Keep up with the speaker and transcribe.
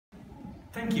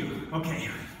Thank you. Okay.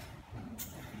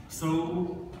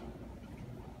 So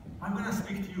I'm going to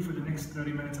speak to you for the next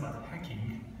 30 minutes about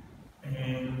hacking.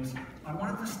 And I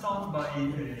wanted to start by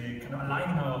kind of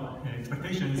aligning our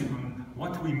expectations on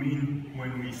what we mean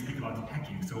when we speak about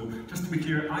hacking. So just to be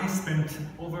clear, I spent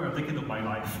over a decade of my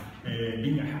life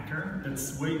being a hacker.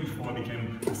 That's way before I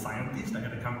became a scientist. I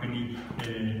had a company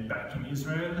back in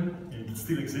Israel. It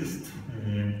still exists.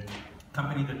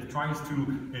 Company that tries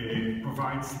to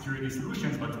provide security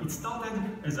solutions, but it started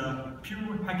as a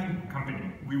pure hacking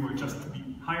company. We were just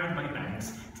hired by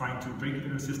banks trying to break into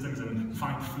their systems and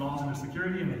find flaws in their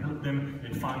security and help them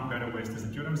find better ways to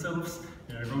secure themselves.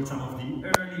 I wrote some of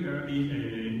the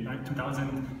early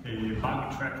 2000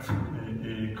 bug-tracked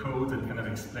code that kind of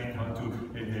explained how to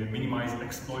minimize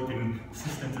exploiting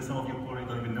systems that some of you probably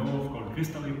don't even know of, called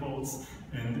crystal reports,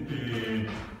 and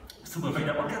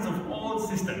supervisor, all kinds of old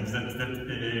systems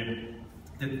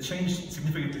that changed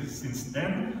significantly since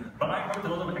then, but I wrote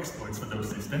a lot of exploits for those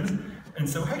systems. And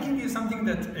so hacking is something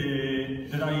that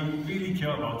I really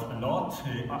care about a lot.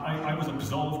 I was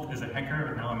absolved as a hacker,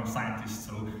 but now I'm a scientist,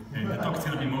 so the talk's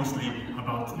going to be mostly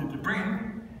about the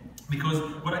brain. Because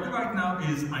what I do right now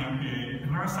is I'm a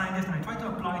neuroscientist and I try to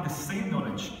apply the same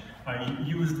knowledge I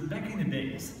used back in the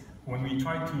days when we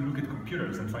try to look at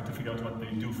computers and try to figure out what they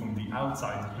do from the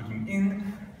outside looking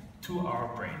in to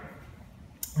our brain.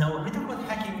 Now, when we talk about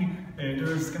hacking,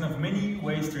 there's kind of many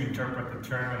ways to interpret the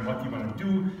term and what you want to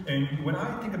do. And when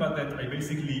I think about that, I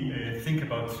basically think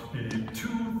about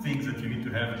two things that you need to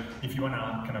have if you want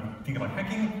to kind of think about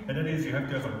hacking. And that is, you have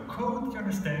to have a code to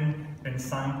understand and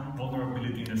some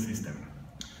vulnerability in the system.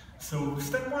 So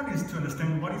step one is to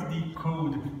understand what is the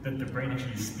code that the brain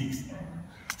actually speaks in.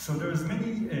 So there's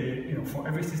many, for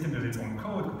every system there's its own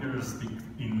code. Computers speak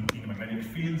in magnetic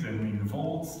fields and in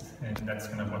volts, and that's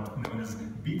kind of what known as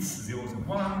bits, zeros and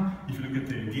one. If you look at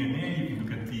the DNA, you can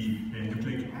look at the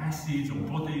nucleic acids or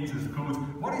proteins as codes.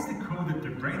 What is the code that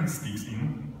the brain speaks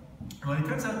in? Well, it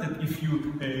turns out that if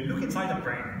you look inside the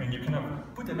brain and you kind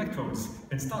of put electrodes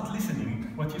and start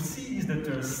listening, what you see is that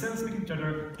there's cells speak to each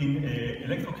other in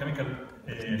electrochemical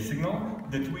signal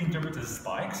that we interpret as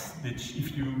spikes, which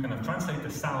if you kind of translate the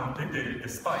sound, the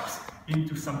spikes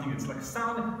into something that's like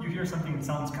sound, you hear something that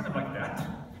sounds kind of like that.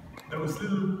 Those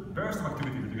little bursts of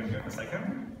activity that you're going to hear in a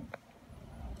second.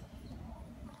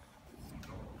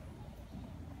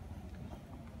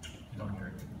 You don't hear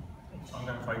it. So I'm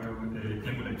going to try to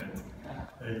emulate that.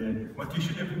 What you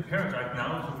should have heard right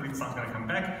now, hopefully the sound's going to come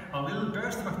back, are little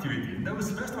bursts of activity. And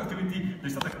those bursts of activity, they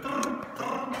start like trrr,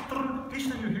 trrr, trrr. Each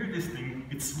time you hear this thing,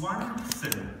 it's one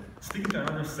cell speaking to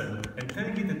another cell and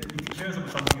telling it that it cares about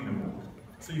something in the world.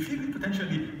 So if you could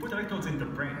potentially put electrodes in the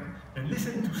brain and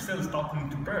listen to cells starting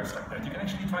to burst like that, you can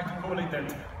actually try to correlate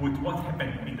that with what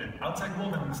happened in the outside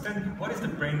world and understand what is the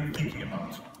brain thinking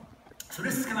about. So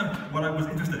this is kind of what I was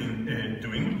interested in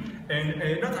doing, and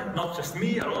not just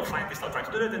me, a lot of scientists are trying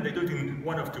to do that, and they do it in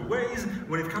one of two ways.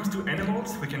 When it comes to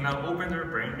animals, we can now open their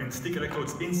brain and stick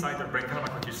electrodes inside their brain, kind of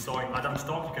like what you saw in Adam's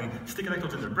talk. You can stick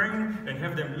electrodes in their brain and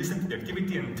have them listen to the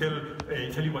activity and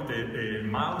tell you what the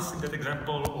mouse in that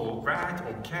example, or rat,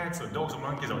 or cats, or dogs, or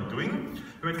monkeys are doing.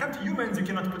 When it comes to humans, you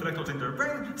cannot put electrodes in their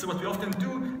brain, so what we often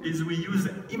do is we use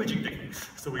imaging techniques.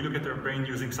 So we look at their brain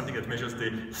using something that measures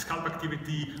the scalp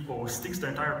activity, or sticks the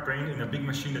entire brain in a big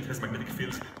machine that has magnetic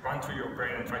fields, run through your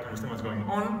brain and try to understand what's going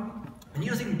on. And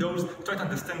using those, try to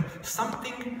understand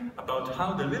something about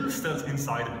how the little cells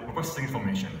inside are processing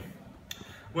information.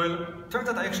 Well, turns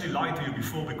out I actually lied to you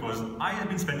before, because I have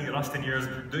been spending the last 10 years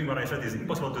doing what I said is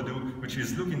impossible to do, which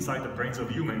is look inside the brains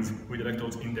of humans with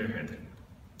electrodes in their head.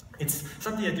 It's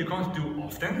something that you can't do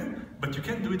often, but you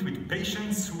can do it with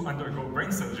patients who undergo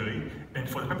brain surgery, and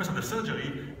for the purpose of the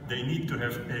surgery, they need to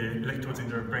have electrodes in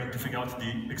their brain to figure out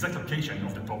the exact location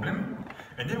of the problem.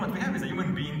 And then what we have is a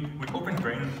human being with open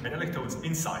brain and electrodes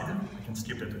inside. I can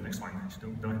skip that to the next one,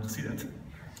 you don't have to see that.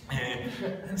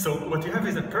 So what you have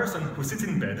is a person who sits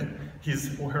in bed,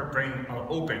 his or her brain are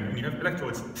open, and you have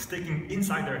electrodes sticking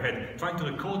inside their head, trying to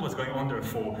record what's going on there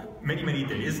for many, many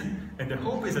days. And the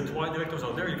hope is that while the electrodes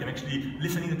are there, you can actually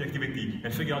listen in to the activity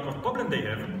and figure out what problem they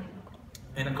have,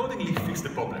 and accordingly fix the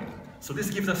problem. So this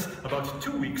gives us about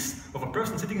 2 weeks of a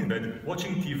person sitting in bed,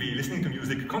 watching TV, listening to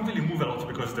music, can't really move a lot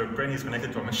because their brain is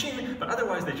connected to a machine, but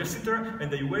otherwise they just sit there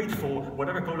and they wait for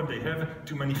whatever problem they have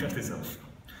to manifest itself.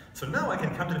 So now I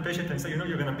can come to the patient and say,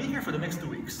 you're going to be here for the next 2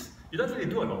 weeks. You don't really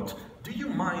do a lot. Do you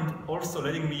mind also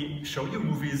letting me show you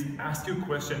movies, ask you a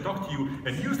question, talk to you,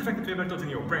 and use the fact that we have electrodes in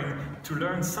your brain to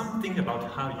learn something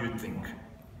about how you think?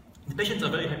 The patients are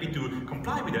very happy to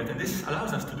comply with that, and this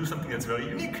allows us to do something that's very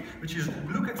unique, which is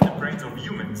look at the brains of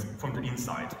humans from the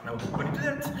inside. Now, when you do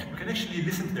that, you can actually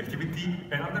listen to the activity,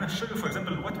 and I'm going to show you, for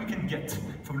example, what we can get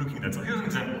from looking at that. So here's an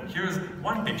example. Here's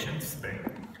one patient, Spain.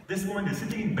 This woman is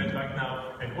sitting in bed right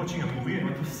now and watching a movie, and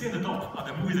what you see at the top are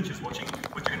the movies that she's watching.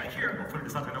 What you're going to hear, hopefully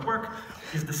it's not going to work,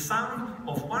 is the sound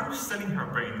of one cell in her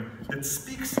brain that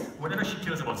speaks whenever she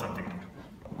cares about something.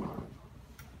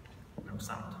 No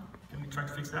sound. Can we try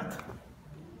to fix that?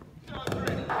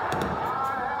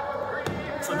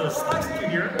 So those spikes that you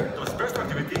hear, those bursts of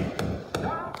activity,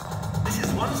 this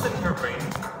is one cell in her brain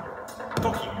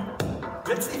talking.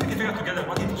 Let's see if we can figure out together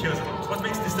what it cares about. What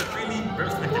makes this really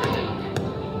burst of activity?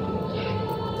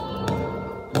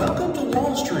 Welcome to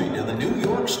Wall Street and the New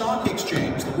York Stock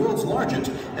Exchange, the world's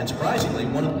largest and surprisingly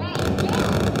one of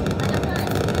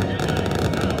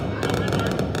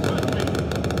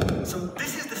So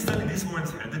this is the cell in this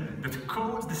woman's head that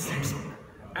codes the Simpson.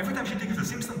 Every time she thinks of the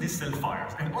Simpson, this cell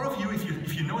fires. And all of you,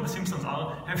 if you know what the Simpsons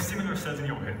are, have similar cells in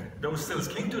your head. Those cells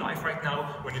came to life right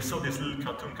now when you saw this little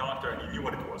cartoon character and you knew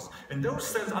what it was. And those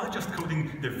cells aren't just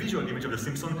coding the visual image of the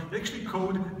Simpson, they actually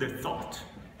code the thought.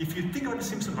 If you think about the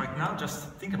Simpson right now, just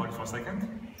think about it for a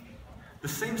second. The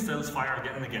same cells fire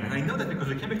again and again. And I know that because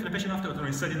we came back to the patient afterwards and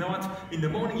we said, you know what, in the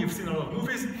morning you've seen a lot of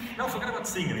movies, now forget about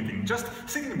seeing anything. Just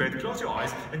sit in bed, close your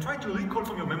eyes, and try to recall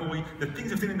from your memory the things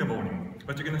you've seen in the morning.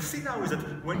 What you're going to see now is that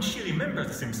when she remembers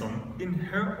the Simpson in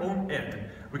her own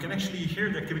head, we can actually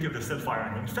hear the activity of the cell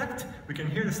firing. In fact, we can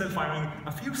hear the cell firing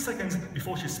a few seconds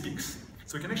before she speaks.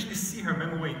 So we can actually see her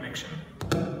memory in action.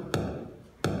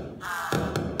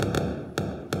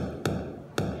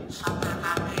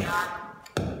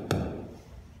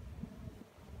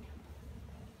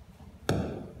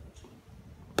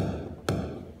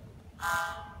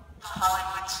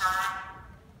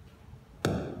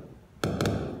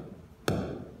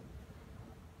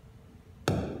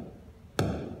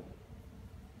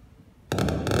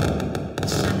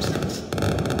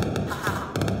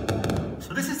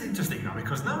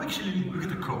 Because now actually we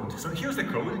get a code. So here's the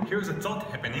code, here's a thought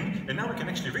happening, and now we can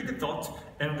actually read the thought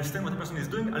and understand what the person is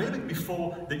doing a little bit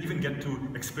before they even get to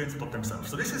experience the thought themselves.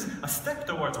 So this is a step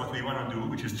towards what we want to do,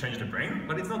 which is change the brain,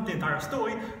 but it's not the entire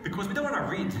story, because we don't want to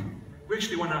read. We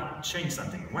actually want to change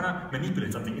something, we want to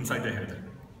manipulate something inside their head.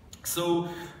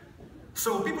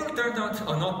 So people turned out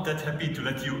are not that happy to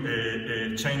let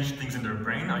you change things in their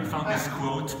brain. I found this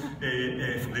quote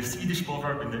from this Yiddish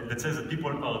proverb that says that people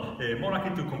are more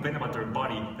likely to complain about their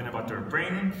body than about their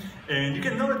brain. And you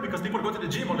can know it because people go to the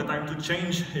gym all the time to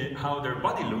change how their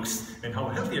body looks and how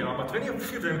healthy they are, but very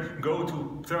few of them go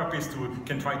to therapists who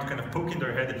can try to kind of poke in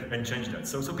their head and change that.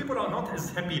 So people are not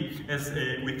as happy as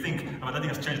we think about letting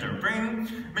us change their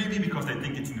brain, maybe because they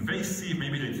think it's invasive,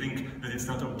 maybe they think that it's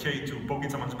not okay to poke in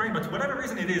someone's brain, but whatever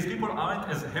reason it is, people aren't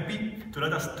as happy to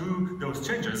let us do those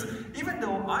changes, even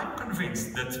though I'm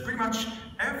convinced that pretty much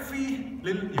every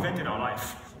little event in our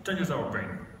life changes our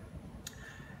brain.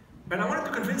 And I wanted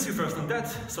to convince you first on that,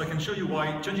 so I can show you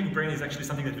why changing brain is actually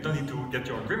something that we don't need to get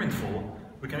your agreement for.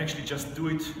 We can actually just do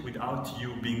it without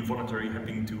you being voluntary,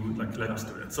 having to let us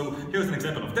do it. So here's an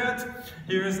example of that.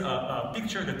 Here's a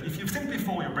picture that if you've seen it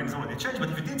before, your brain's already changed, but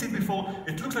if you didn't see it before,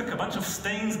 it looks like a bunch of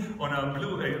stains on a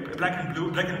black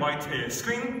and white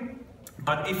screen.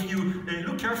 But if you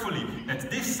look carefully at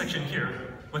this section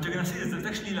here, what you're going to see is there's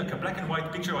actually like a black and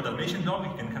white picture of a Dalmatian dog.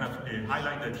 You can kind of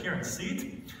highlight that here and see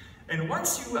it. And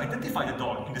once you identify the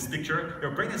dog in this picture,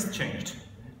 your brain has changed.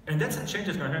 And that's a change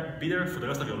that's going to be there for the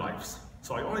rest of your lives.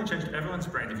 So I already changed everyone's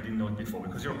brain if you didn't know it before,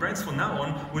 because your brains from now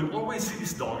on will always see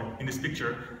this dog in this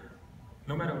picture,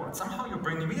 no matter what. Somehow your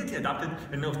brain immediately adapted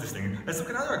and knows this thing. Let's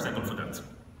look at another example for that.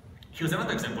 Here's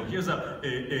another example. Here's a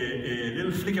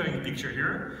little flickering picture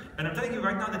here. And I'm telling you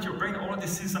right now that your brain already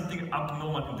sees something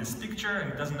abnormal in this picture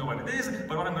and it doesn't know what it is.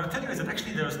 But what I'm going to tell you is that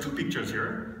actually there's two pictures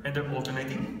here and they're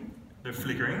alternating, they're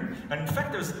flickering. And in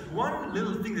fact, there's one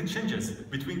little thing that changes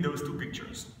between those two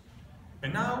pictures.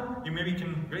 And now you maybe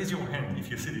can raise your hand if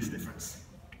you see this difference.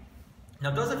 Now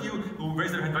those of you who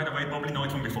raised their hand right away probably know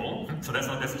it from before, so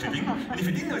that's cheating. And if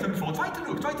you didn't know it from before, try to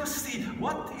look, try to see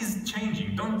what is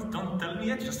changing. Don't tell me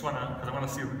yet, just because I wanna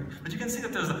see. But you can see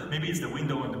that there's maybe it's the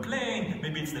window on the plane,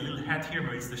 maybe it's the little hat here,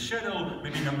 maybe it's the shadow,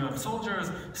 maybe number of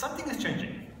soldiers. Something is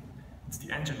changing. It's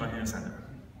the engine behind the center.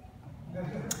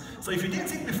 So if you didn't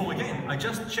see it before, again, I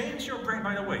just changed your brain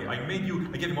right away. I gave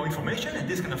you more information, and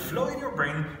this kind of flow in your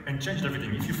brain and changed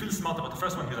everything. If you feel smart about the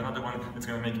first one, here's another one that's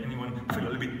going to make anyone feel a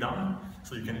little bit dumb.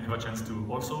 So you can have a chance to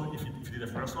also, if you did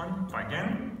the first one, try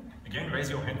again. Again, raise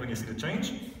your hand when you see the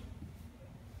change.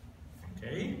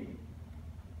 Okay.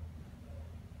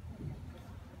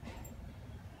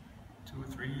 2,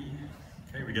 3.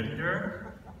 Okay, we're getting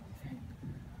there.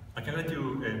 I can let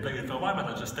you play with it for a while, but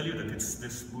I'll just tell you that it's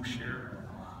this bush here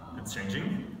that's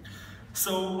changing.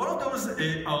 So all of those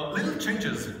are little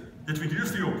changes that we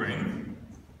introduce to your brain,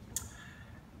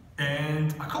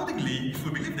 and accordingly, if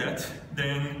we believe that,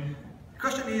 then the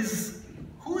question is,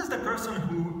 who is the person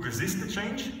who resists the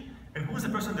change, and who is the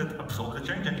person that absorbs the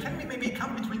change, and can we maybe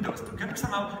come between those two? Can we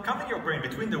somehow come in your brain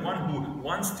between the one who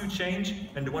wants to change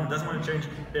and the one who doesn't want to change,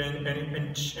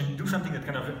 and do something that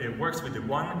kind of works with the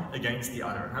one against the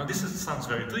other? Now sounds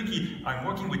very tricky. I'm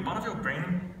working with part of your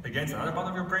brain against another part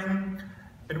of your brain.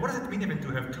 And what does it mean even to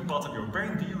have two parts of your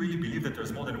brain? Do you really believe that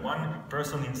there's more than one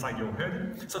person inside your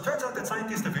head? So it turns out that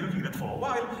scientists have been looking at that for a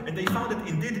while, and they found that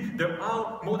indeed there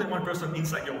are more than one person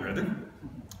inside your head.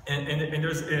 And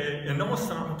there's an enormous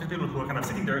amount of people who are kind of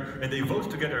sitting there and they vote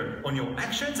together on your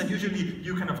actions, and usually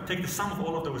you kind of take the sum of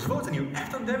all of those votes and you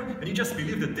act on them, and you just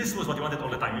believe that this was what you wanted all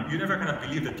the time. You never kind of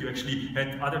believe that you actually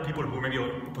had other people who maybe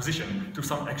are in opposition to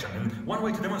some action. And one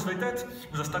way to demonstrate that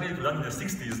was a study done in the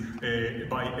 60s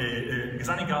by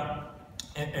Gazzaniga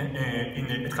at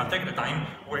Caltech at the time,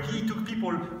 where he took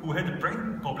people who had a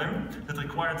brain problem that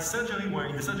required surgery, where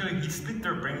in the surgery he split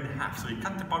their brain in half. So he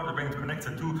cut the part of the brain that connects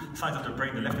the two sides of the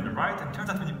brain, the left and the right, and it turns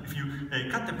out if you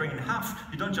cut the brain in half,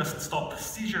 you don't just stop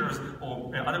seizures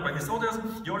or other brain disorders,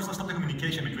 you also stop the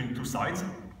communication between the two sides.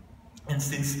 And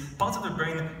since parts of the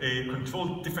brain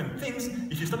control different things,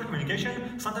 if you stop the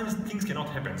communication, sometimes things cannot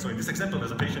happen. So in this example,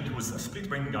 there's a patient who's a split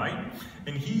brain guy,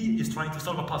 and he is trying to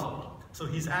solve a puzzle. So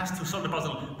he's asked to solve the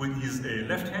puzzle with his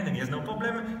left hand, and he has no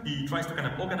problem. He tries to kind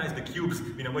of organize the cubes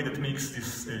in a way that makes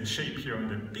this shape here in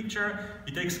the picture.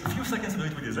 It takes a few seconds to do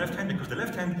it with his left hand, because the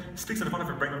left hand speaks to the part of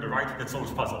the brain on the right that solves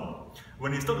puzzle.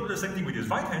 When he's told to do the same thing with his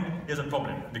right hand, he has a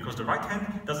problem, because the right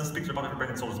hand doesn't speak to the part of the brain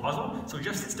that solves puzzle, so he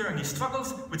just sits there and he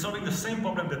struggles with solving the same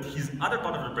problem that his other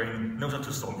part of the brain knows how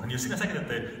to solve. And you'll see in a second that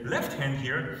the left hand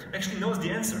here actually knows the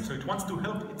answer, so it wants to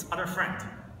help its other friend.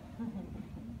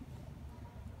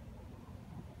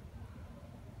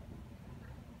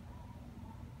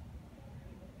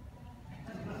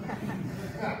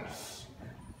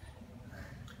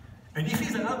 And if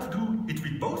he's allowed to do it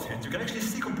with both hands, you can actually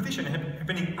see competition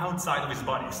happening outside of his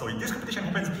body. So this competition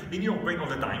happens in your brain all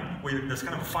the time, where there's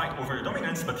kind of a fight over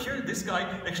dominance, but here this guy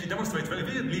actually demonstrates very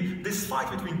vividly this fight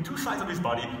between two sides of his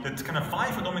body that kind of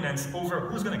vie for dominance over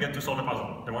who's going to get to solve the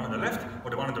puzzle, the one on the left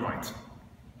or the one on the right.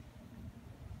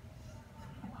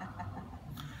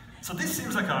 So this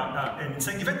seems like an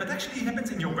insane event, but actually it happens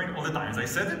in your brain all the time, as I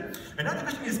said. And now the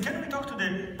question is, can we talk to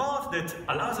the part that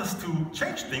allows us to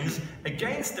change things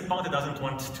against the part that doesn't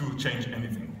want to change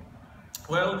anything?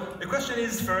 Well, the question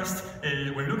is first,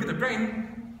 when we look at the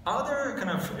brain, are there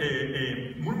kind of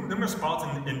numerous parts,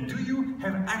 and do you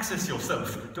have access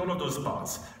yourself to all of those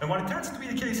parts? And what it turns out to be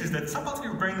the case is that some parts of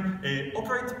your brain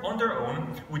operate on their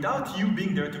own without you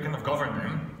being there to kind of govern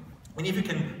them. And if you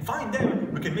can find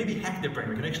them, we can maybe hack the brain.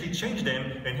 We can actually change them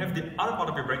and have the other part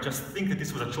of your brain just think that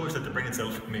this was a choice that the brain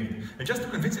itself made. And just to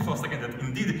convince you for a second that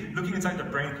indeed, looking inside the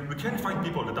brain, we can find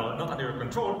people that are not under your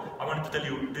control, I wanted to tell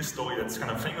you this story that's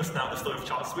kind of famous now, the story of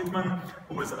Charles Whitman,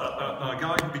 who was a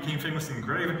guy who became famous in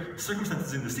grave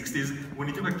circumstances in the 60s when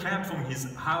he took a cab from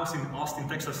his house in Austin,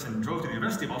 Texas, and drove to the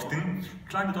University of Austin,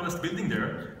 climbed the tallest building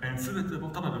there, and stood at the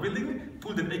top of the building,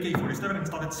 pulled an AK-47 and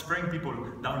started spraying people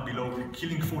down below,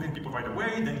 killing 14 people right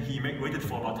away. Then he waited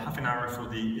for about half an hour for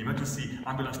the emergency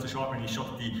ambulance to show up, and he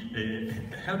shot the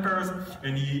helpers,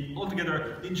 and he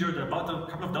altogether injured about a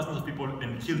couple of dozens of people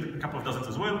and killed a couple of dozens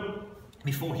as well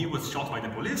before he was shot by the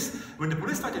police. When the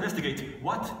police tried to investigate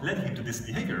what led him to this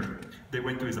behavior, they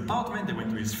went to his apartment, they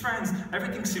went to his friends,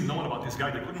 everything seemed normal about this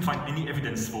guy. They couldn't find any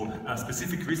evidence for a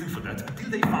specific reason for that until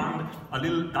they found a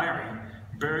little diary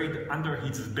buried under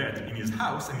his bed in his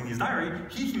house, and in his diary,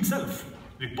 he himself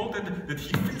reported that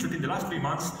he feels that in the last 3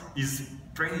 months his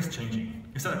brain is changing.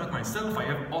 He said, I'm not myself, I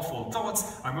have awful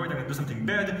thoughts, I'm worried I'm going to do something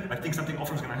bad, I think something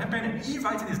awful is going to happen, and he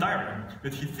writes in his diary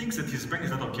that he thinks that his brain is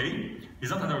not okay,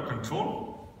 he's not under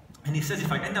control, and he says,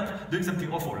 if I end up doing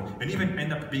something awful and even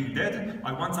end up being dead,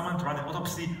 I want someone to run an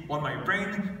autopsy on my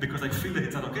brain because I feel that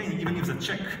it's not okay, and he even gives a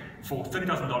check for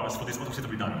 $30,000 for this autopsy to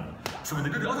be done. So when they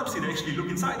do the autopsy, they actually look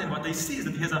inside, and what they see is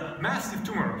that he has a massive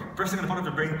tumor pressing on a part of the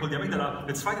brain called the amygdala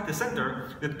that's right at the center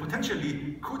that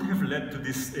potentially could have led to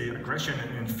this aggression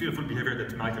and fearful behavior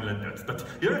that might have led to that. But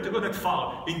you don't have to go that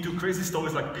far into crazy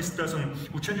stories like this person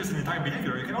who changes an entire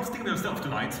behavior. You can also think of yourself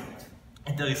tonight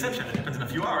at the reception that happens in a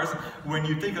few hours when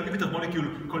you take a limited molecule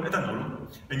called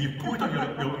ethanol and you put it on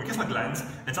your medicinal glands,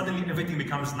 and suddenly everything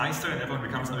becomes nicer and everyone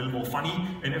becomes a little more funny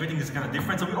and everything is kind of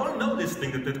different. So we all know this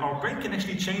thing that our brain can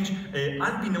actually change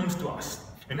unbeknownst to us.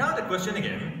 And now the question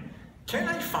again, can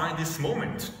I find this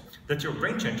moment that your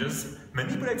brain changes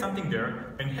manipulate something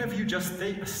there, and have you just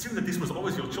assume that this was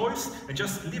always your choice, and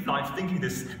just live life thinking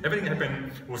everything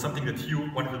happened was something that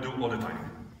you wanted to do all the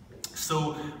time.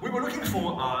 So we were looking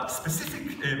for a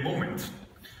specific moment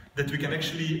that we can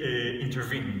actually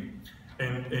intervene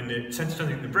and send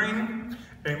something in the brain.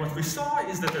 And what we saw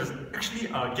is that there's actually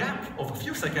a gap of a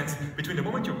few seconds between the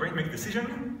moment your brain makes a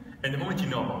decision and the moment you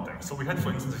know about them. So we had,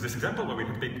 for instance, this example where we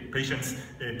had patients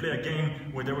play a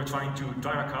game where they were trying to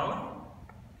drive a car.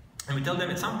 And we tell them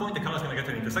at some point the car is going to get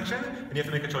to an intersection and you have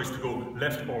to make a choice to go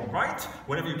left or right.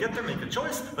 Whenever you get there, make a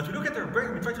choice. But we look at their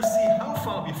brain, we try to see how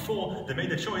far before they made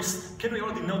the choice can we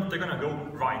already know that they're going to go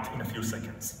right in a few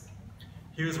seconds.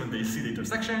 Here's when they see the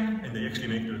intersection and they actually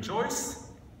make their choice.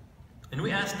 And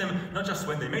we ask them not just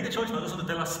when they made the choice, but also to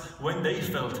tell us when they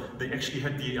felt they actually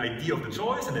had the idea of the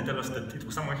choice, and they tell us that it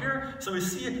was somewhere here. So we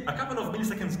see a couple of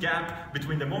milliseconds gap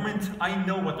between the moment I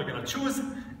know what they're going to choose,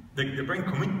 the brain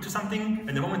commit to something,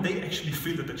 and the moment they actually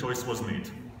feel that the choice was made.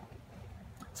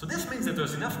 So this means that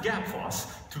there's enough gap for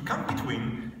us to come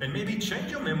between and maybe change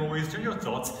your memories, change your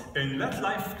thoughts, and let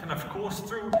life kind of course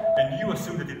through, and you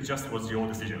assume that it just was your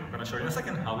decision. I'm going to show you in a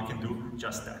second how we can do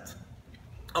just that.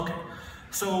 Okay.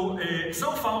 So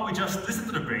far we just listened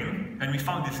to the brain and we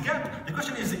found this gap. The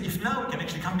question is if now we can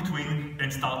actually come between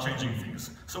and start changing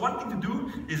things. So one thing to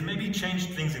do is maybe change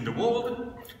things in the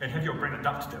world and have your brain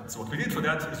adapt to that. So what we did for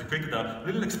that is we created a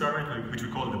little experiment which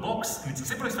we call the box, and it's a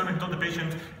simple experiment. We told the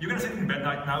patient, you're going to sit in bed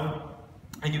right now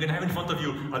and you're going to have in front of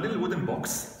you a little wooden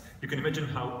box. You can imagine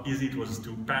how easy it was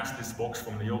to pass this box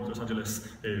from New York to Los Angeles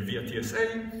via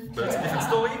TSA, but that's a different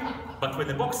story. But when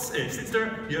the box sits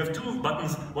there, you have two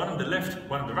buttons, one on the left,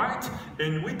 one on the right,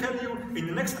 and we tell you in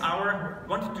the next hour, we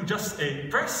want you to just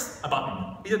press a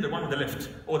button, either the one on the left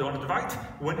or the one on the right,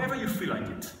 whenever you feel like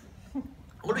it.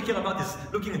 All we care about is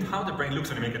looking at how the brain looks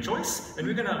when you make a choice, and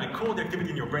we're going to record the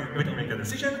activity in your brain every time you make a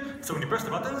decision. So when you press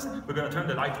the buttons, we're going to turn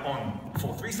the light on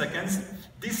for 3 seconds.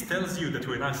 This tells you that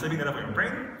we're now saving data for your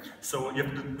brain, so you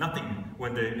have to do nothing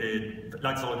when the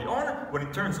light's already on. When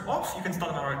it turns off, you can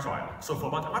start another trial. So for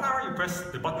about 1 hour, you press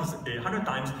the buttons 100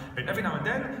 times, and every now and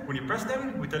then, when you press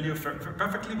them, we tell you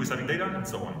perfectly, we're saving data, and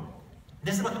so on.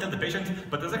 This is what we tell the patient,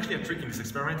 but there's actually a trick in this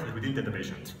experiment that we didn't tell the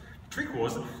patient. The trick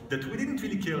was that we didn't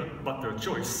really care about their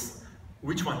choice,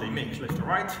 which one they make, left or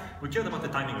right. We cared about the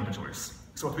timing of the choice.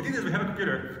 So what we did is we have a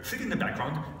computer sit in the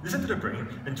background, listen to the brain,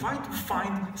 and try to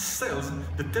find cells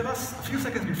that tell us a few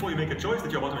seconds before you make a choice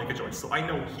that you're about to make a choice. So I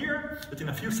know here that in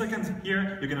a few seconds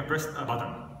here you're going to press a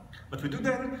button. What we do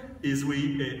then is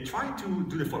we try to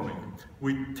do the following.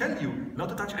 We tell you not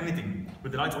to touch anything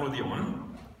with the lights already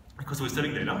on, because we're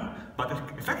selling data, but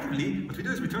effectively what we do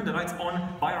is we turn the lights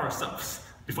on by ourselves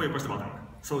before you press the button.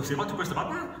 So if you're about to press the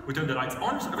button, we turn the lights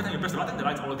on, so every time you press the button, the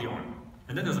light's already on.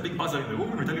 And then there's a big buzzer in the room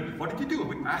and we tell you, what did you do?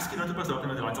 We ask you not to press the button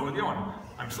when the light's already on.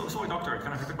 I'm so sorry, doctor, it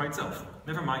kind of happened by itself.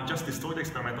 Never mind, just destroy the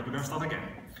experiment, but we're going to start again.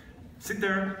 Sit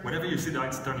there, whenever you see the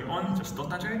lights turn you on, just don't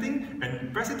touch anything,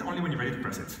 and press it only when you're ready to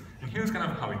press it. And here's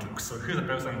kind of how it looks. So here's a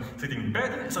person sitting in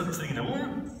bed, so sitting in a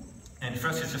room, and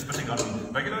first she's just pressing the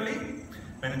button regularly.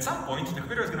 And at some point, the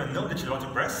computer is going to know that she's about to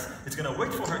press. It's going to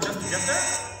wait for her just to get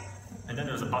there. And then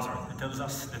there's a buzzer that tells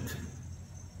us that...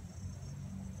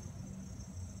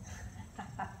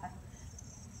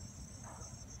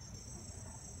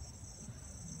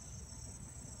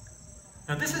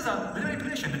 Now this is a little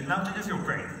manipulation that now changes your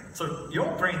brain. So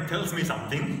your brain tells me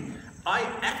something, I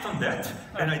act on that,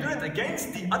 and I do it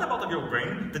against the other part of your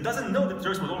brain that doesn't know that the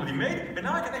choice was already made, and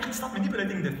now I can actually start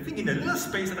manipulating the thing in the little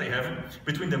space that I have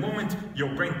between the moment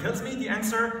your brain tells me the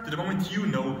answer to the moment you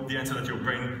know the answer that your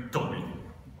brain told me.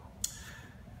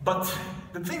 But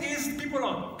the thing is, people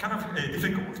are kind of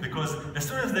difficult, because as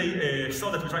soon as they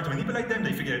saw that we tried to manipulate them,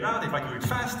 they figured it out, they tried to do it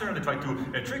faster, they tried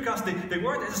to trick us, they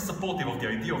weren't as supportive of the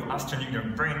idea of us changing their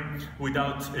brain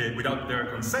without their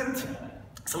consent.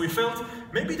 So we felt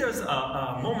maybe there's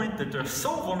a moment that they're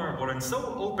so vulnerable and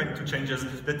so open to changes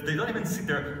that they don't even sit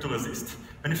there to resist.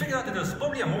 And we figured out that there's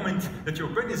probably a moment that your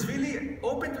brain is really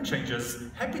open to changes,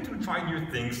 happy to try new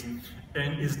things,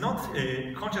 and is not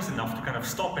conscious enough to kind of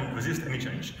stop and resist any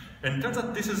change. And it turns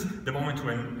out this is the moment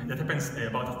when that happens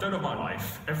about a third of our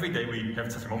life. Every day we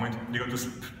have such a moment, we go to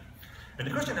sleep. And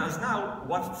the question is now,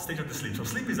 what stage of the sleep? So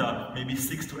sleep is a maybe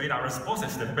 6 to 8 hours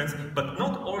process that happens, but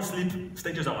not all sleep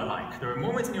stages are alike. There are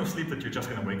moments in your sleep that you're just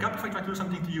going to wake up if I try to do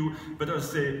something to you, but there's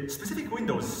specific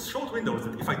windows, short windows,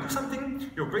 that if I do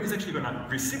something, your brain is actually going to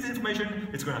receive the information,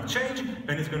 it's going to change,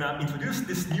 and it's going to introduce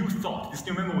this new thought, this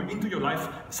new memory into your life,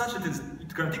 such that it's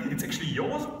going to think that it's actually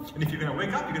yours, and if you're going to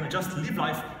wake up, you're going to just live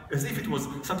life as if it was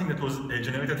something that was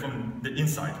generated from the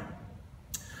inside.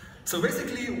 So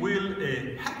basically, we'll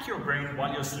hack your brain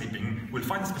while you're sleeping. We'll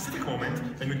find a specific moment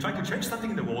and we'll try to change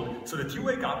something in the world so that you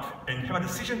wake up and have a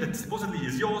decision that supposedly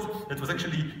is yours that was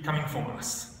actually coming from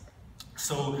us.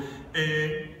 So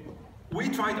we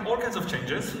tried all kinds of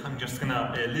changes. I'm just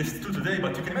gonna list 2 today,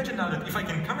 but you can imagine now that if I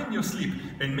can come in your sleep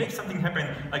and make something happen,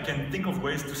 I can think of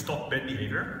ways to stop bad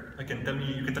behavior. You can tell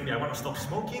me I want to stop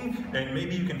smoking, and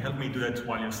maybe you can help me do that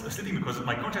while you're sleeping, because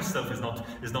my conscious self is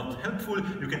not helpful.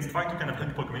 You can try to kind of help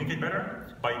people communicate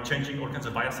better by changing all kinds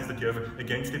of biases that you have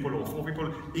against people or for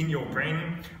people in your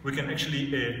brain. We can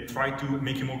actually try to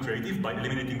make you more creative by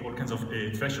eliminating all kinds of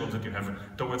thresholds that you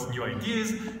have towards new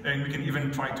ideas, and we can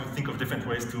even try to think of different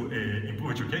ways to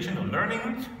improve education or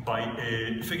learning by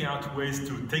figuring out ways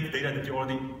to take data that you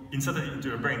already inserted into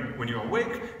your brain when you're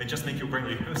awake and just make your brain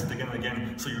rehearse it again and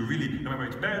again so you really remember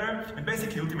it better. And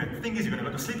basically, the ultimate thing is you're going to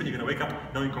go to sleep and you're going to wake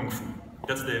up knowing Kung Fu.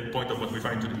 That's the point of what we're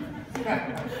trying to do.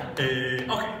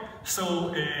 Okay,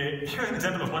 so here's an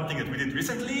example of one thing that we did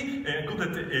recently. A group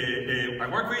that I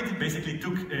work with basically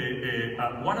took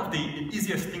one of the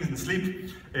easiest things in sleep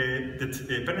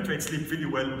that penetrates sleep really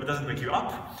well but doesn't wake you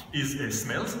up is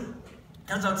smells.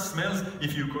 Turns out smells,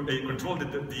 if you control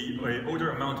the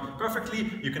odor amount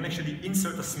perfectly, you can actually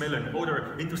insert a smell and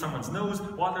odor into someone's nose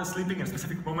while they're sleeping in a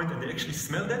specific moment and they actually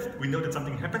smell that. We know that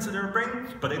something happens to their brain,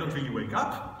 but they don't really wake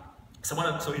up.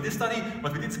 So in this study,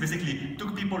 what we did is basically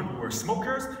took people who were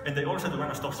smokers and they all said they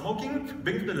want to stop smoking,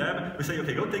 bring it to the lab, we say,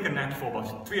 okay, go take a nap for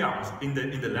about 3 hours in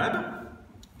the lab.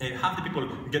 Half the people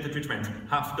get the treatment,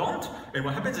 half don't. And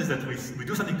what happens is that we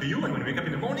do something to you, and when you wake up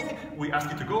in the morning, we ask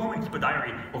you to go home and keep a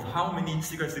diary of how many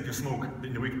cigarettes did you smoke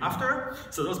in the week after.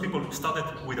 So those people started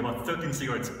with about 13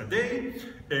 cigarettes a day.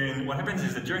 And what happens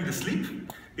is that during the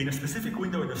sleep, in a specific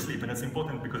window in the sleep, and that's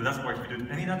important because it doesn't work if you do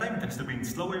it any other time. It has to be in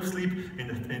slow wave sleep, in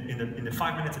the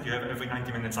 5 minutes that you have every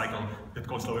 90-minute cycle that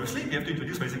calls slow wave sleep. You have to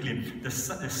introduce basically the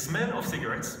smell of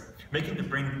cigarettes, making the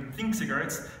brain think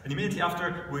cigarettes, and immediately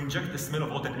after we inject the smell of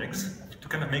rotten eggs to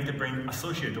kind of make the brain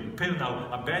associate or pair now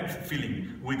a bad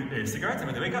feeling with cigarettes. And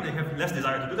when they wake up, they have less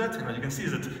desire to do that. And what you can see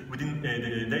is that within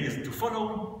the days to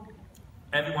follow,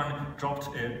 everyone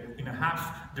dropped in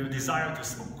half their desire to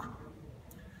smoke.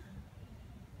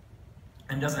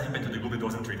 And that's what happened to the group that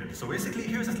wasn't treated. So basically,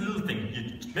 here's this little thing.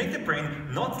 You make the brain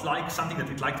not like something that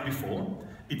it liked before.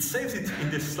 It saves it in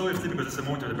this slow wave sleep because it's a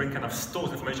moment where the brain kind of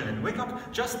stores information and wake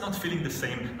up just not feeling the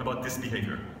same about this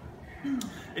behavior.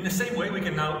 In the same way, we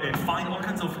can now find all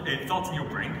kinds of thoughts in your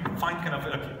brain, find kind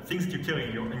of things that you carry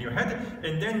in your head,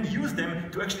 and then use them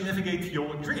to actually navigate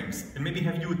your dreams, and maybe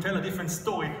have you tell a different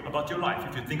story about your life.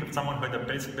 If you think of someone who had a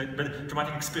bad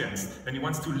traumatic experience, and he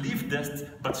wants to leave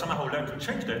that, but somehow learn to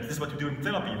change that, this is what you do in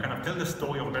therapy. You kind of tell the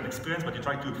story of a bad experience, but you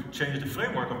try to change the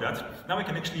framework of that. Now we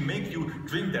can actually make you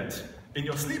dream that in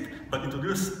your sleep, but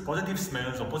introduce positive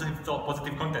smells or positive thought,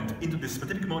 positive content into this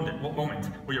specific moment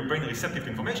where your brain is receptive to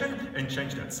information and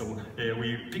change that. So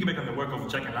we piggyback on the work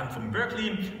of Jack and Lan from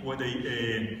Berkeley, where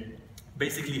they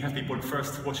basically have people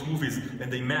first watch movies and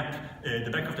they map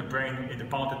the back of the brain in the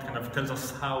part that kind of tells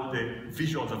us how the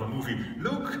visuals of a movie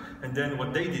look, and then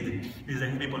what they did is they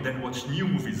had people then watch new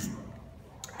movies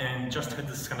and just had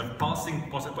this kind of parsing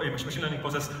process, machine learning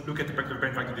process, look at the back of the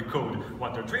brain, try to decode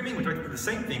what they're dreaming. We try to do the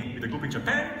same thing with a group in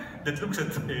Japan that looks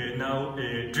at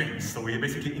dreams. So we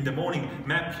basically in the morning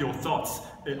map your thoughts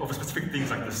of specific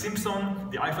things like the Simpson,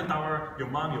 the Eiffel Tower, your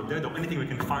mom, your dad, or anything we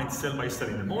can find cell by cell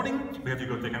in the morning. We have you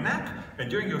go take a nap,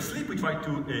 and during your sleep we try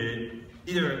to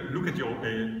either look at your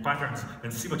patterns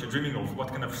and see what you're dreaming of, what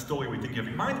kind of story we think you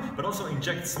have in mind, but also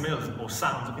inject smells or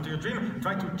sounds into your dream and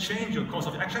try to change your course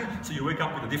of action so you wake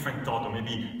up with a different thought or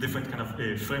maybe different kind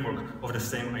of framework of the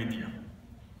same idea.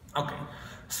 Okay,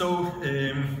 so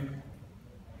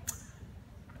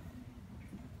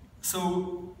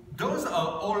those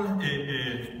are all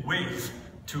ways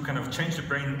to kind of change the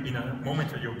brain in a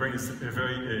moment where your brain is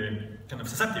very kind of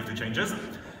susceptible to changes.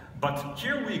 But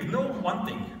here we ignore one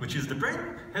thing, which is the brain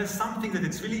has something that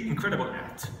it's really incredible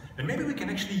at. And maybe we can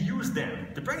actually use them.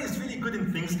 The brain is really good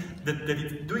in things that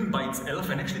it's doing by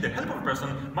itself, and actually the help of a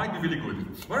person might be really good.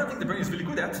 One of the things the brain is really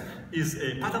good at is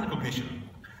pattern recognition.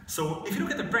 So if you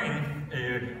look at the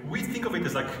brain, we think of it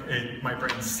as like my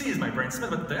brain sees, my brain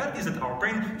smells, but the reality is that our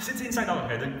brain sits inside our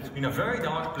head in a very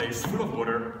dark place full of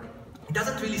water. It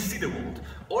doesn't really see the world.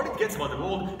 All it gets about the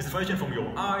world is information from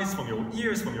your eyes, from your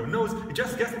ears, from your nose. It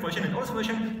just gets information, and all this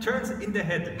information turns in the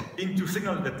head into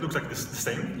signal that looks like the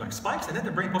same, like spikes, and then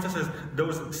the brain processes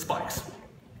those spikes.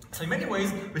 So in many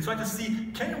ways, we try to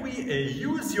see, can we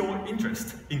use your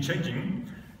interest in changing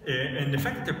And the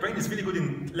fact that the brain is really good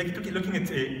in looking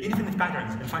at infinite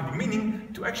patterns and finding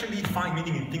meaning, to actually find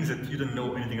meaning in things that you don't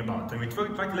know anything about. And we try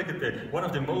to look at one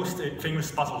of the most famous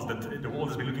puzzles that the world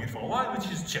has been looking at for a while, which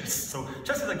is chess. So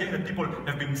chess is a game that people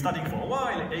have been studying for a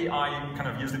while. AI kind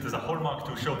of used it as a hallmark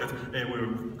to show that we're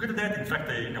good at that. In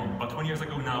fact, about 20 years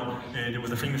ago now, there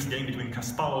was a famous game between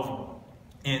Kasparov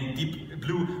and Deep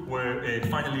Blue, where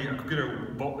finally a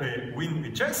computer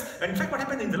win chess. And in fact, what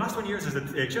happened in the last 20 years is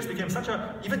that chess became such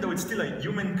a, even though it's still a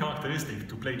human characteristic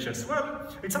to play chess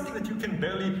well, it's something that you can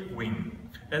barely win.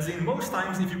 As in most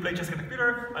times, if you play chess on a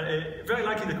computer, very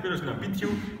likely the computer is going to beat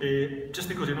you just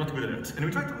because you're not good at it. And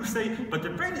we try to say, but the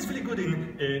brain is really good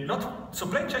in so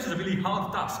playing chess is a really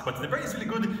hard task, but the brain is really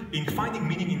good in finding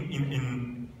meaning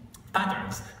in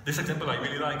patterns. This example I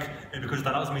really like because it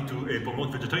allows me to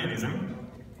promote vegetarianism.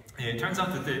 It turns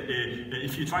out that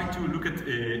if you try to look at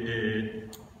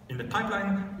in the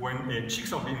pipeline when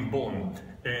chicks are being born,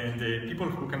 and people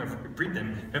who kind of breed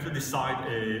them have to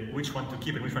decide which one to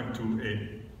keep and which one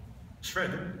to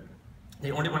shred,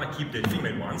 they only want to keep the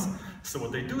female ones. So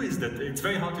what they do is that it's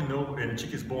very hard to know when a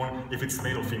chick is born if it's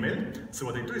male or female. So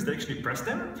what they do is they actually press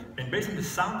them, and based on the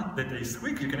sound that they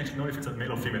squeak, you can actually know if it's a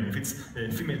male or female. If it's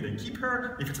female, they keep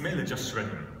her. If it's male, they just shred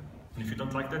them. And if you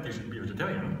don't like that, you should be a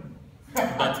vegetarian.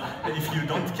 But if you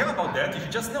don't care about that, you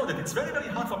should just know that it's very, very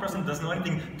hard for a person who doesn't know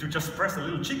anything to just press a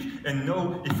little cheek and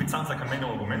know if it sounds like a man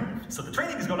or a woman. So the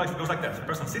training goes like that. The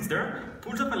person sits there,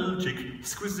 pulls up a little cheek,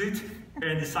 squeezes it,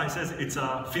 and says it's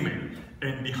a female.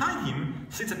 And behind him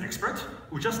sits an expert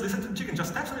who just listens to the cheek and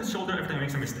just taps on his shoulder every time he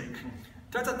makes a mistake.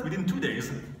 Turns out within 2 days,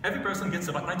 every person gets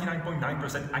about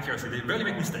 99.9% accuracy. They barely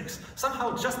make mistakes.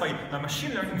 Somehow, just by a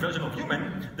machine learning version of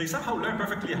human, they somehow learn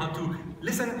perfectly how to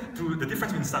listen to the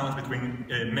difference in sounds between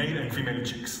male and female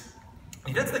chicks.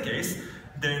 If that's the case,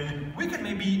 then we can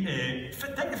maybe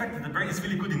take the fact that the brain is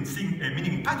really good in seeing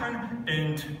meaning in pattern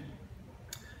and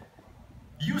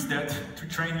use that to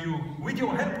train you, with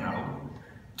your help now,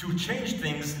 to change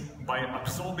things by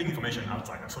absorbing information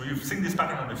outside. So you've seen this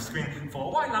pattern on the screen for a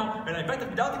while now, and I bet that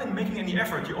without even making any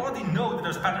effort, you already know that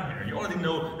there's a pattern here. You already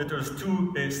know that there's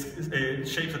two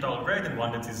shapes that are red and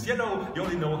one that is yellow. You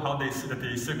already know how they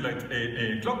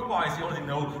circulate clockwise. You already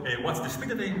know what's the speed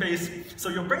that they pace. So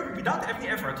your brain, without any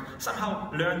effort,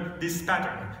 somehow learned this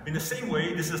pattern. In the same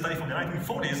way, this is a study from the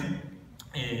 1940s.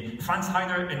 Franz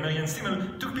Heiner and Marianne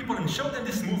Simmel took people and showed them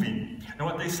this movie. And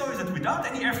what they saw is that without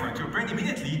any effort, your brain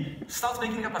immediately starts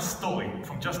making up a story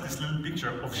from just this little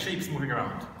picture of shapes moving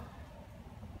around.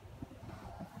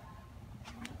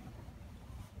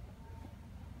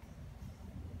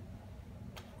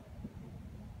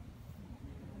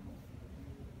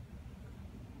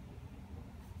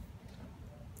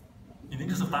 In the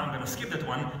interest of time, I'm going to skip that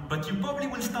one, but you probably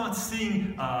will start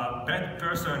seeing a bad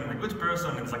person, a good person,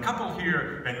 and there's a couple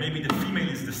here, and maybe the female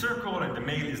is the circle, and the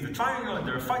male is the triangle, and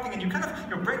they're fighting, and you kind of,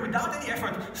 your brain, without any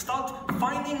effort, start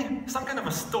finding some kind of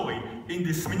a story in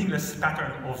this meaningless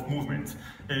pattern of movement.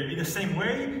 In the same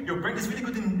way, your brain is really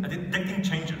good in detecting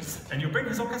changes, and your brain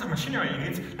has all kinds of machinery in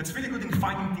it that's really good in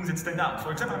finding things that stand out.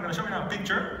 For example, I'm going to show you now a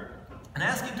picture, and I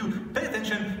ask you to pay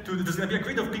attention to, there's going to be a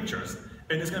grid of pictures.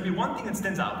 And there's going to be one thing that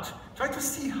stands out. Try to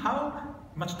see how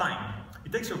much time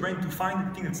it takes your brain to find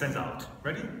the thing that stands out.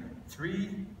 Ready?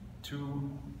 3, 2,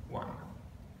 1.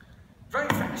 Very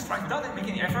fast, right? Without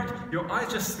making any effort, your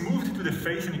eyes just moved to the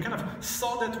face and you kind of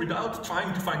saw that without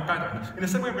trying to find pattern. In the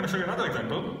same way, I'm going to show you another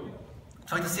example.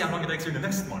 Try to see how long it takes you in the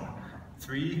next one.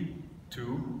 3,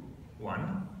 2,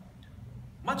 1.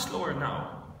 Much slower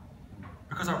now.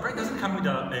 Because our brain doesn't come with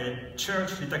a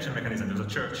church detection mechanism. There's a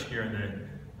church here in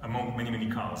the among many, many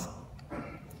cars.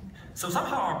 So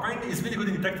somehow our brain is really good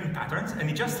in detecting patterns, and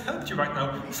it just helped you right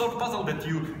now solve a puzzle that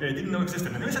you didn't know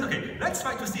existed. And we said, okay, let's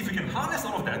try to see if we can harness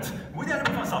all of that with the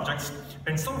other subjects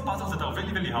and solve puzzles that are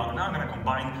really, really hard. And now I'm going to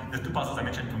combine the two puzzles I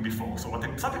mentioned from before. So what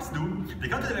the subjects do, they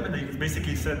got to the level, they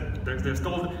basically said, they're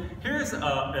told, here's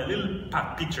a little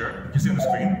picture you see on the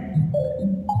screen.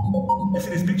 You see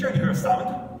this picture and you hear a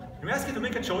sound. And we ask you to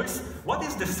make a choice. What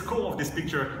is the score of this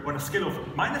picture on a scale of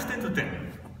 -10 to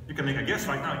 10? You can make a guess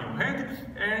right now in your head,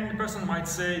 and the person might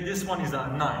say, this one is a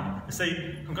 9. You say,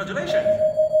 congratulations!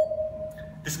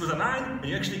 This was a 9, and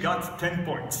you actually got 10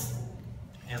 points.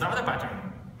 Here's another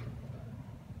pattern.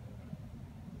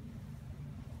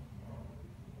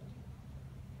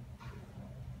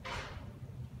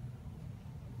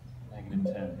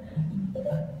 -10.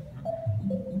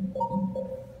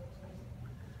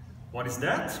 What is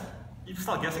that? You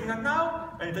start guessing that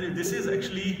now, and I tell you this is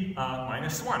actually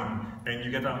 -1, and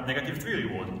you get a -3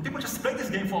 reward. People just play this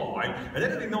game for a while, and they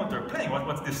don't even know what they're playing.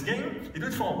 What's this game? They do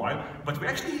it for a while, but what we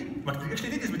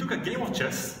actually did is we took a game of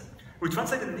chess, We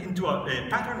translate it into a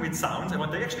pattern with sounds, and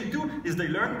what they actually do is they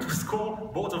learn to score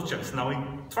boards of chess. Now, we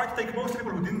try to take most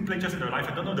people who didn't play chess in their life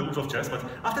and don't know the rules of chess, but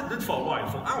after they did it for a while,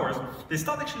 for hours, they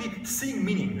start actually seeing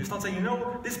meaning. They start saying, you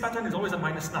know, this pattern is always a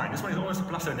 -9, this one is always a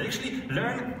 +7. They actually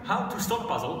learn how to solve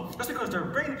puzzle just because their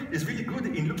brain is really good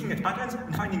in looking at patterns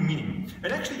and finding meaning.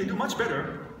 And actually, they do much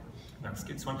better. Let's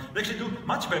skip this one. They actually do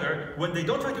much better when they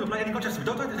don't try to apply any concepts. We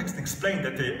don't try to explain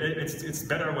that it's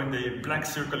better when the black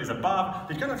circle is above.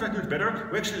 They cannot try to do it better.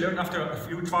 We actually learn after a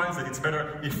few trials that it's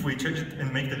better if we change it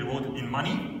and make the reward in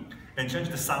money and change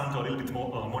the sound to a little bit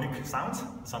more harmonic sounds.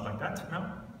 Sound like that now.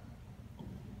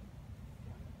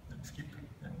 Let's skip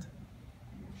that.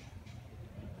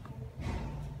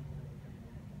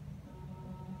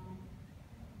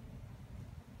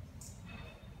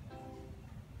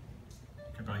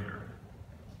 Right here.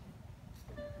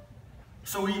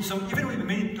 So even we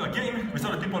made it to a game, we saw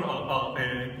that people are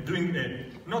doing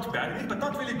not bad in it, but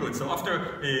not really good. So after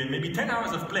maybe 10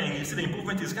 hours of playing, you see the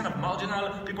improvement is kind of marginal.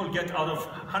 People get out of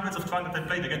hundreds of trials that they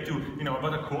play, they get to, you know,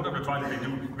 about a quarter of the trial that they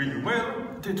do really well,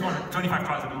 25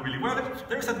 trials that do really well.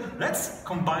 Then we said, let's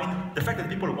combine the fact that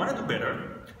people want to do better,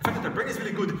 the fact that their brain is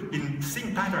really good in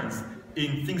seeing patterns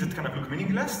in things that kind of look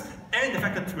meaningless, and the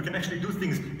fact that we can actually do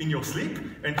things in your sleep,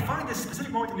 and find a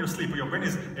specific moment in your sleep where your brain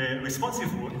is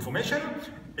responsive for information,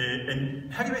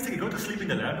 and have you basically go to sleep in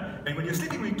the lab, and when you're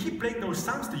sleeping, we keep playing those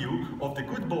sounds to you of the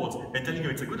good boards, and telling you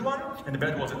it's a good one, and the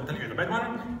bad boards and telling you it's a bad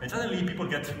one, and suddenly people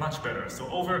get much better. So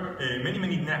over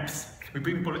many naps, we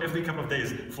bring people every couple of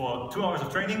days for 2 hours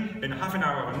of training and half an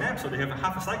hour of a nap, so they have a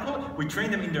half a cycle. We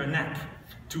train them in their nap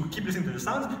to keep listening to the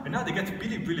sounds, and now they get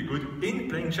really good in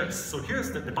playing chess. So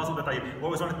here's the puzzle that I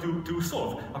always wanted to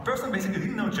solve. A person basically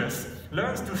didn't know chess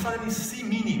learns to suddenly see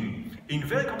meaning in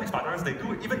very complex patterns. They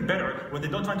do even better when they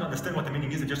don't try to understand what the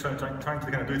meaning is, they're just trying to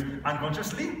kind of do it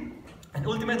unconsciously. And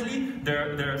ultimately,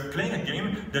 they're playing a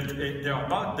game that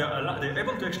they're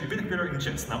able to actually beat a computer in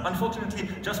chess. Now, unfortunately,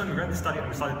 just when we ran the study and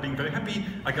we started being very happy,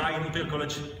 a guy in Imperial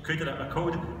College created a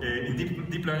code, in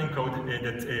deep learning code,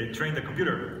 that trained the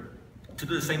computer to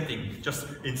do the same thing, just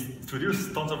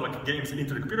introduce tons of games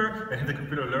into the computer and have the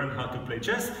computer learn how to play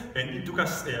chess. And it took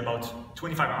us about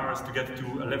 25 hours to get to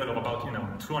a level of about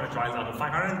 200 trials out of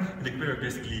 500, and the computer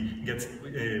basically gets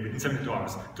within 72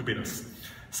 hours to beat us.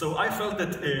 So I felt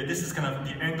that this is kind of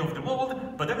the end of the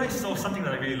world, but then I saw something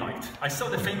that I really liked. I saw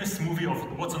the famous movie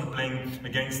of Watson playing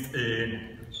against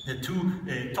the two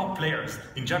top players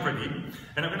in Jeopardy,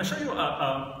 and I'm going to show you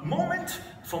a moment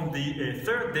from the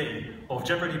third day of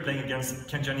Jeopardy playing against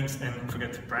Ken Jennings and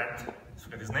forget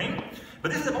his name.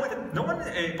 But this is a moment that no one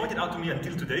pointed out to me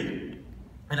until today,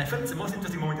 and I felt it's the most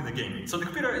interesting moment in the game. So the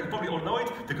computer, you probably all know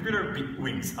it, the computer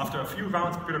wins. After a few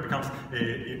rounds, the computer becomes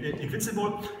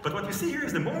invincible. But what you see here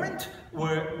is the moment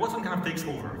where Watson kind of takes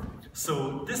over.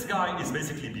 So this guy is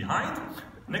basically behind.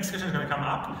 Next question is going to come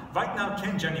up. Right now,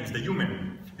 Ken Jennings, the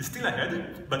human, is still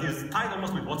ahead, but he's tied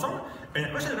almost with Watson. And the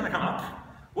question is going to come up.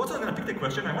 Watson is going to pick the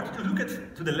question. I want you to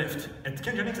look to the left at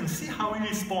Ken Jennings and see how he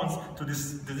responds to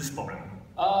this problem.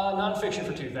 Non-fiction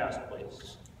for 2000,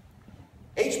 please.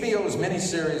 HBO's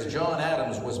miniseries John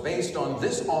Adams was based on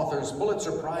this author's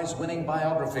Pulitzer Prize-winning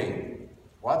biography.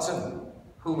 Watson.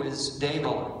 Who is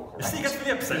Dable? You see, he gets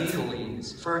really upset.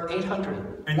 Legalese for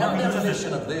 800. And now One he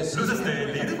definition of this loses is the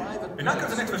entering a lead. private And now comes the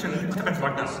place next question. What happens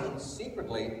right now?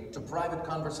 secretly to private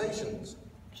conversations.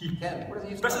 He Ken, What does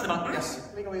he use? presses the button, yes.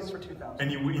 Legalese for 2000.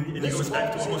 and he This goes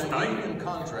back to clause almost in the time. union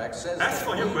contract says As that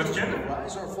for your wages question- will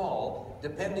rise or fall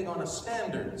depending on a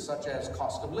standard such as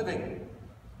cost of living.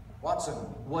 Watson.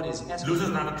 What is S? Loses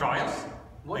another trial. Yes.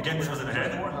 Again, this was in the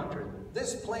head. 400.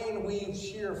 This plain weave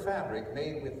sheer fabric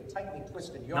made with tightly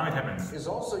twisted Now it yarn happens. is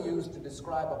also used to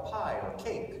describe a pie or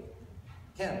cake.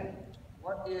 Ken.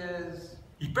 What is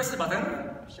He presses the button,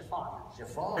 chiffon?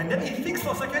 Chiffon. and then he thinks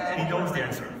for a second, and he knows the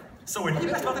answer. So when he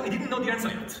pressed the button, he didn't know the answer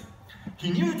yet. He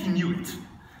knew it.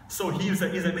 So he's a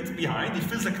bit behind. He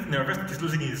feels like nervous that he's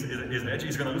losing his edge.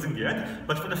 He's going to lose in the end.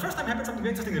 But for the first time, happened something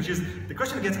very interesting, which is the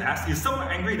question gets asked. He's so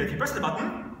angry that he presses the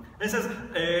button and says,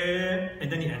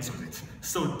 and then he answers it.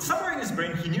 So somewhere in his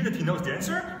brain, he knew that he knows the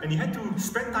answer, and he had to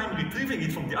spend time retrieving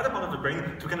it from the other part of the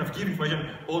brain to kind of give information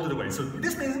all the way. So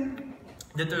this means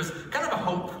that there's kind of a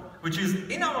hope, which is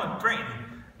in our brain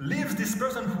lives this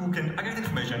person who can aggregate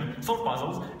information, solve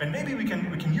puzzles, and maybe we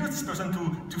can use this person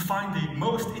to find the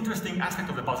most interesting aspect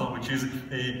of the puzzle, which is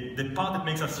the part that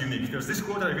makes us unique. There's this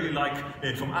quote that I really like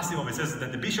from Asimov. It says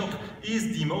that the bishop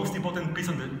is the most important piece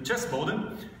on the chessboard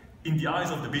in the eyes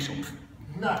of the bishop.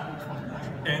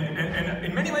 And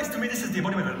in many ways, to me, this is the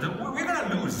embodiment that we're going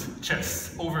to lose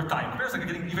chess over time. Players are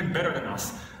getting even better than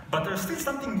us. but there's still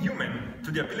something human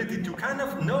to the ability to kind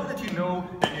of know that you know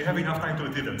and you have enough time to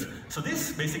retrieve it. So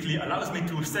this basically allows me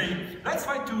to say, let's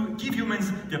try to give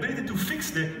humans the ability to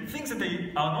fix the things that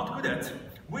they are not good at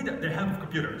with the help of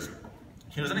computers.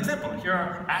 Here's an example. Here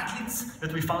are athletes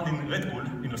that we found in Red Bull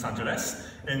in Los Angeles,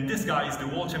 and this guy is the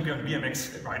world champion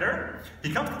BMX rider.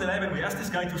 He comes to the lab and we ask this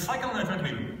guy to cycle on a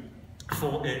treadmill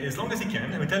for as long as he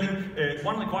can, and we tell him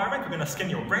one requirement: we're going to scan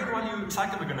your brain while you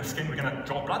cycle, we're going to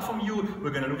draw blood from you,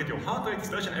 we're going to look at your heart rate,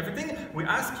 respiration, everything. We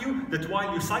ask you that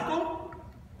while you cycle,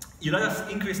 you let us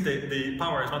increase the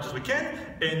power as much as we can,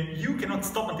 and you cannot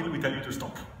stop until we tell you to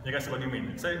stop. The guy says, what do you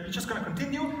mean? So you're just going to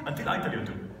continue until I tell you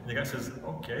to. And the guy says,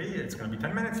 okay, it's going to be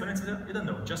 10 minutes, 20 minutes, you don't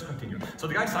know, just continue. So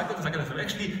the guy cycles and cycles, we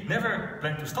actually never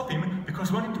planned to stop him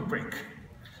because we wanted to break.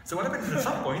 So what happens is at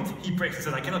some point, he breaks, he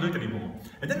says, I cannot do it anymore.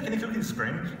 And then you can look at his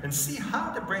brain and see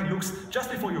how the brain looks just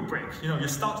before you break. You know, you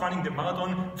start running the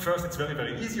marathon, first it's very,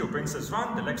 very easy, your brain says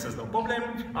run, the leg says no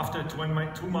problem. After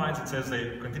 2 miles, it says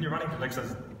continue running, the leg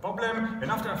says no problem.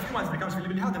 And after a few miles, it becomes really,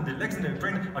 really hard, and the legs and the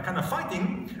brain are kind of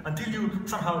fighting until you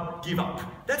somehow give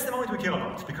up. That's the moment we care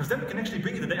about, because then we can actually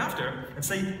bring it the day after and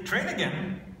say, train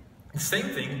again, the same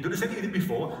thing, do the same thing you did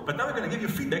before, but now we're going to give you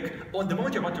feedback on the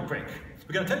moment you're about to break.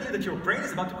 We're going to tell you that your brain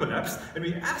is about to collapse, and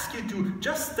we ask you to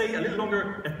just stay a little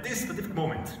longer at this specific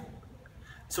moment.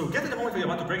 So get to the moment where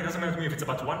you're about to break. It doesn't matter to me if it's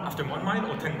after 1 mile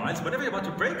or 10 miles. Whenever you're about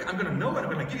to break, I'm going to know, and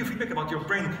I'm going to give you feedback about your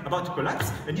brain about to collapse,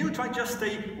 and you try just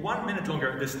stay 1 minute longer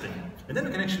at this thing. And then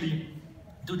we can actually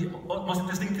do the most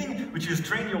interesting thing, which is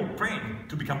train your brain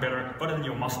to become better rather than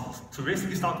your muscles. So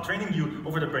basically start training you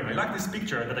over the brain. I like this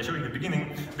picture that I showed you in the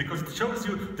beginning because it shows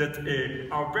you that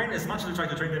our brain, as much as we try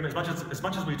to train them, as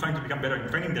much as we're trying to become better in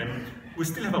training them, we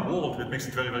still have a wall that makes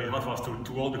it very, very hard for us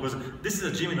to roll, because this is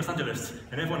a gym in Los Angeles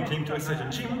and everyone came to exercise in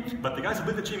the gym, but the guys who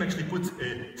built the gym actually put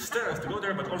stairs to go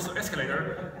there, but also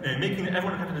escalator, making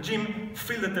everyone who comes to the gym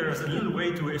feel that there's a little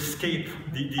way to escape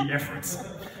the efforts.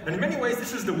 And in many ways,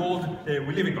 this is the world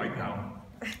we live in right now.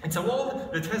 It's a world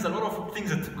that has a lot of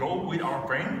things that go with our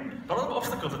brain, a lot of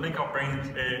obstacles that make our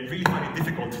brain really find it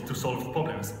difficult to solve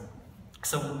problems.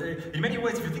 So in many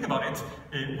ways, if you think about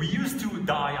it, we used to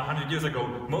die 100 years ago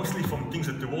mostly from things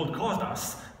that the world caused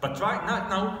us, but right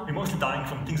now we're mostly dying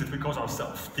from things that we cause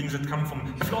ourselves, things that come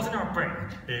from flaws in our brain.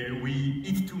 We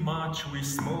eat too much, we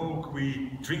smoke,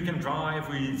 we drink and drive,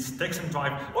 we text and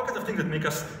drive, all kinds of things that make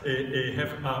us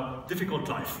have a difficult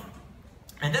life.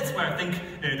 And that's where I think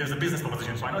there's a business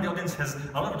proposition. So I know the audience has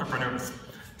a lot of entrepreneurs.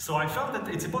 So I felt that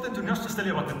it's important to not just tell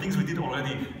you about the things we did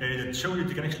already that show you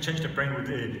can actually change the brain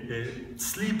with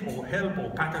sleep or help or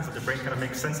patterns that the brain kind of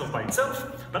makes sense of by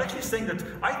itself, but actually saying that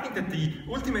I think that the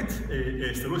ultimate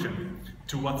solution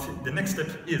to what the next step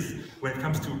is when it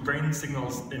comes to brain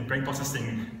signals and brain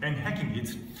processing and hacking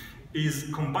it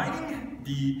is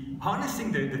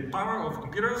harnessing the power of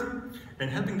computers and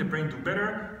helping the brain do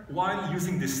better while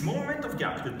using this small amount of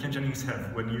gap that Ken Jennings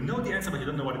have, when you know the answer but you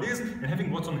don't know what it is, and having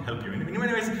Watson help you. In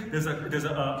many ways, there's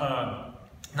a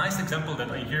nice example that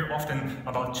I hear often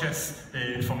about chess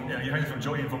you heard it from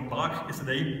Joey and from Barak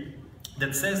yesterday,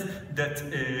 that says that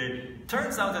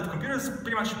turns out that computers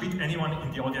pretty much beat anyone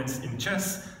in the audience in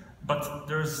chess, but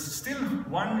there's still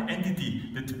one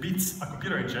entity that beats a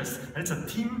computer in chess, and it's a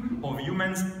team of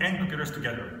humans and computers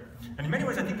together. And in many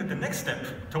ways, I think that the next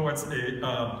step towards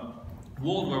a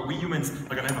world where we humans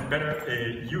are going to have a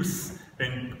better use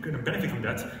and going to benefit from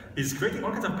that is creating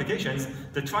all kinds of applications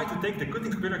that try to take the good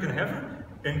things computer can have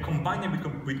and combine them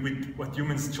with what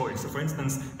humans choose. So for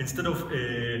instance, instead of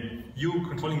you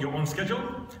controlling your own schedule,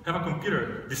 have a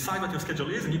computer decide what your schedule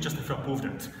is and you just have to approve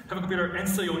that. Have a computer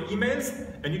answer your emails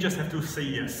and you just have to say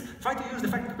yes. Try to use the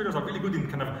fact that computers are really good in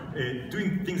kind of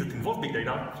doing things that involve big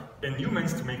data and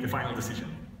humans to make the final decision.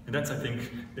 And that's, I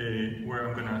think, where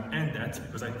I'm going to end that,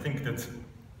 because I think that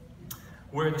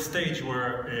we're at the stage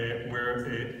where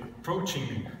we're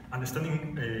approaching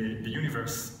understanding the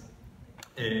universe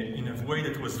in a way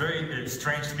that was very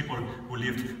strange to people who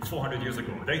lived 400 years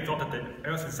ago. They thought that the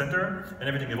Earth is the center and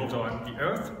everything evolves around the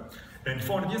Earth. And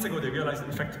 400 years ago, they realized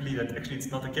effectively that actually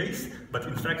it's not the case, but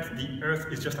in fact, the Earth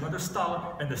is just another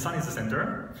star and the Sun is the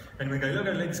center. And when Galileo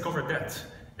Galilei discovered that,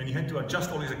 and he had to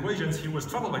adjust all his equations, he was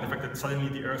troubled by the fact that suddenly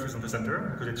the Earth isn't the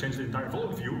center, because it changed the entire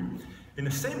worldview. In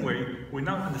the same way, we're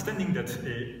now understanding that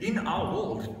in our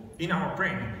world, in our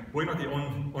brain, we're not the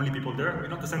only people there, we're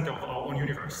not the center of our own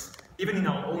universe. Even in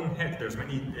our own head, there's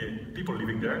many people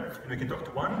living there, and we can talk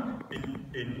to one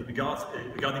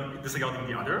disregarding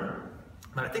the other.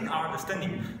 But I think our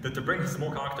understanding that the brain has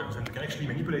more characters and we can actually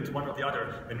manipulate one or the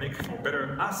other and make for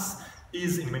better us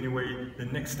is in many ways the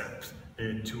next step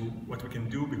to what we can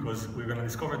do, because we're going to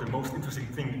discover the most interesting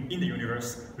thing in the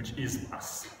universe, which is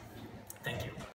us. Thank you.